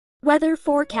Weather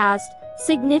forecast: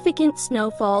 significant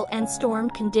snowfall and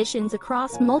storm conditions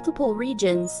across multiple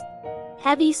regions.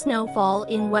 Heavy snowfall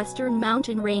in western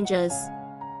mountain ranges.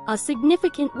 A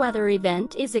significant weather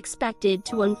event is expected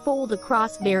to unfold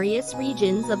across various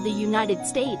regions of the United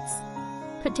States,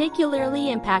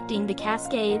 particularly impacting the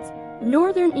Cascades,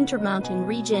 northern Intermountain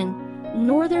region,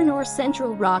 northern or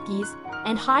central Rockies,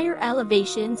 and higher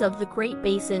elevations of the Great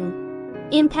Basin.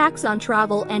 Impacts on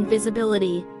travel and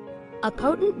visibility. A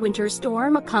potent winter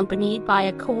storm accompanied by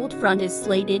a cold front is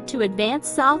slated to advance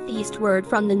southeastward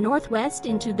from the northwest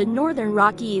into the northern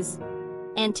Rockies.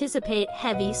 Anticipate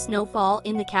heavy snowfall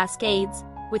in the Cascades,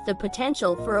 with the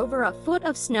potential for over a foot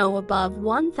of snow above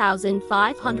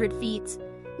 1,500 feet,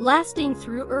 lasting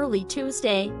through early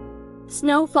Tuesday.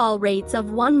 Snowfall rates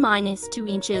of 1–2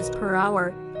 inches per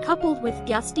hour, coupled with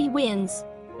gusty winds,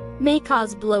 may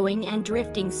cause blowing and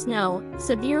drifting snow,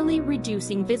 severely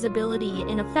reducing visibility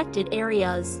in affected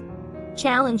areas.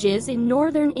 Challenges in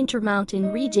northern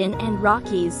Intermountain region and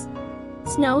Rockies.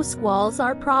 Snow squalls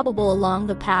are probable along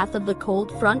the path of the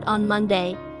cold front on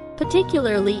Monday,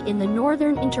 particularly in the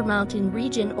northern Intermountain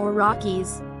region or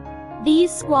Rockies.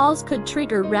 These squalls could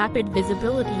trigger rapid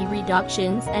visibility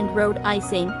reductions and road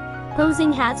icing,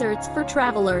 posing hazards for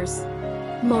travelers.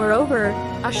 Moreover,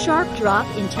 a sharp drop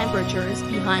in temperatures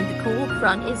behind the cold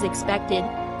front is expected,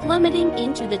 plummeting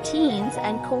into the teens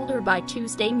and colder by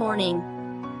Tuesday morning.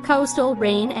 Coastal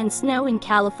rain and snow in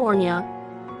California.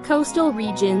 Coastal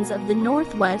regions of the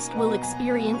Northwest will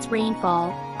experience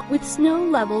rainfall, with snow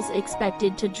levels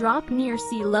expected to drop near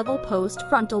sea level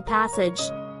post-frontal passage.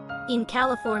 In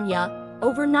California,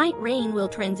 overnight rain will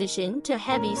transition to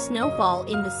heavy snowfall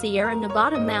in the Sierra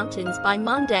Nevada mountains by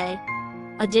Monday.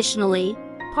 Additionally,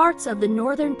 parts of the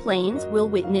northern plains will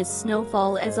witness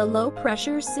snowfall as a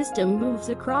low-pressure system moves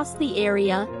across the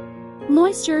area.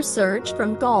 Moisture surge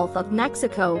from Gulf of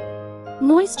Mexico.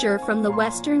 Moisture from the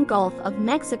western Gulf of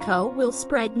Mexico will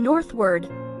spread northward,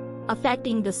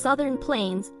 affecting the southern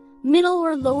plains, middle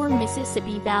or lower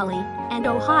Mississippi Valley, and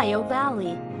Ohio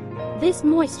Valley. This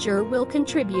moisture will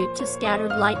contribute to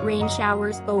scattered light rain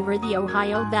showers over the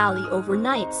Ohio Valley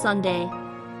overnight Sunday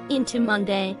into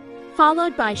Monday,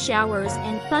 followed by showers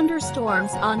and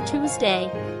thunderstorms on Tuesday.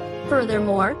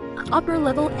 Furthermore,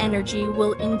 upper-level energy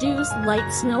will induce light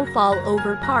snowfall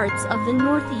over parts of the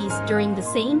Northeast during the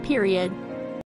same period.